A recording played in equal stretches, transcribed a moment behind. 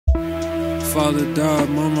father died,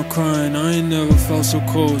 mama crying. I ain't never felt so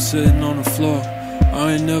cold sitting on the floor.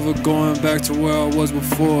 I ain't never going back to where I was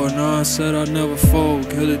before. Nah, I said I'd never fold.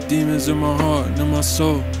 Kill the demons in my heart and in my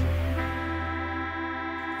soul.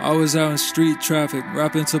 I was out in street traffic,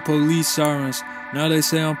 rapping to police sirens. Now they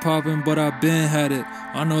say I'm popping, but I been had it.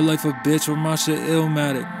 I know life a bitch with my shit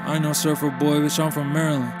illmatic. I ain't no surfer boy, bitch, I'm from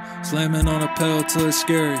Maryland. Slamming on a pedal till it's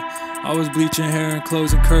scary. I was bleaching hair and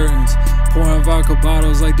closing curtains, pouring vodka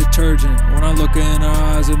bottles like detergent. When I look in her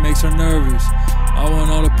eyes, it makes her nervous. I want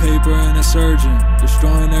all the paper and a surgeon,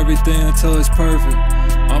 destroying everything until it's perfect.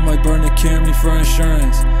 I might burn the Camry for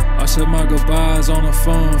insurance. I said my goodbyes on the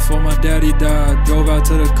phone before my daddy died. Drove out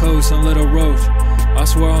to the coast and lit a roach. I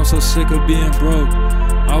swear I'm so sick of being broke.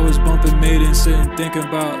 I was bumping Maiden, sitting thinking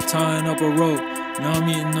about tying up a rope. Now I'm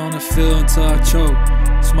eating on the field until I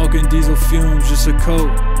choke, smoking diesel fumes, just a coat.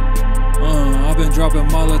 I've been dropping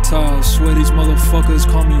Molotovs, swear these motherfuckers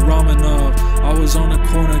call me Romanov. I was on the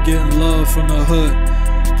corner getting love from the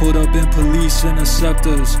hood, pulled up in police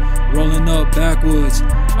interceptors, rolling up backwoods.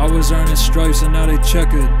 I was earning stripes and now they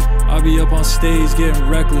checkered. I be up on stage getting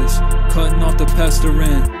reckless, cutting off the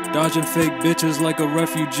pestering, dodging fake bitches like a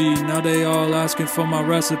refugee. Now they all asking for my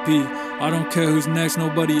recipe. I don't care who's next,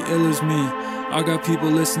 nobody ill as me. I got people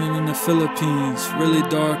listening in the Philippines. Really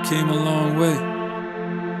dark, came a long way.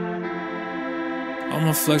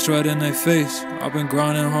 I'ma flex right in their face. I've been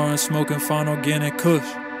grinding hard and smoking fine organic kush.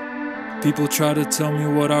 People try to tell me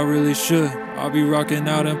what I really should. I'll be rocking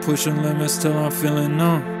out and pushing limits till I'm feeling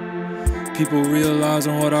numb. People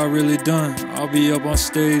realizing what I really done. I'll be up on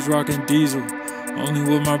stage rocking diesel, only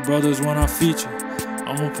with my brothers when I feature.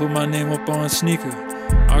 I'ma put my name up on a sneaker.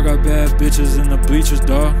 I got bad bitches in the bleachers,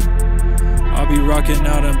 dawg. I'll be rocking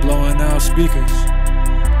out and blowing out speakers.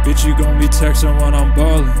 Bitch, you gon' be texting when I'm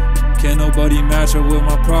ballin'. Can't nobody match up with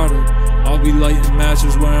my product. I'll be lighting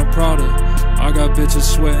matches wearing Prada. I got bitches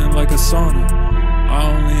sweating like a sauna. I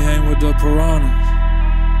only hang with the piranhas.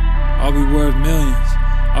 I'll be worth millions.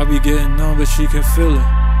 I'll be getting numb, but she can feel it.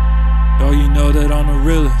 Dawg, you know that I'm the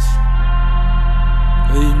realest.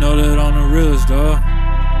 Yeah, you know that I'm the realest, dawg.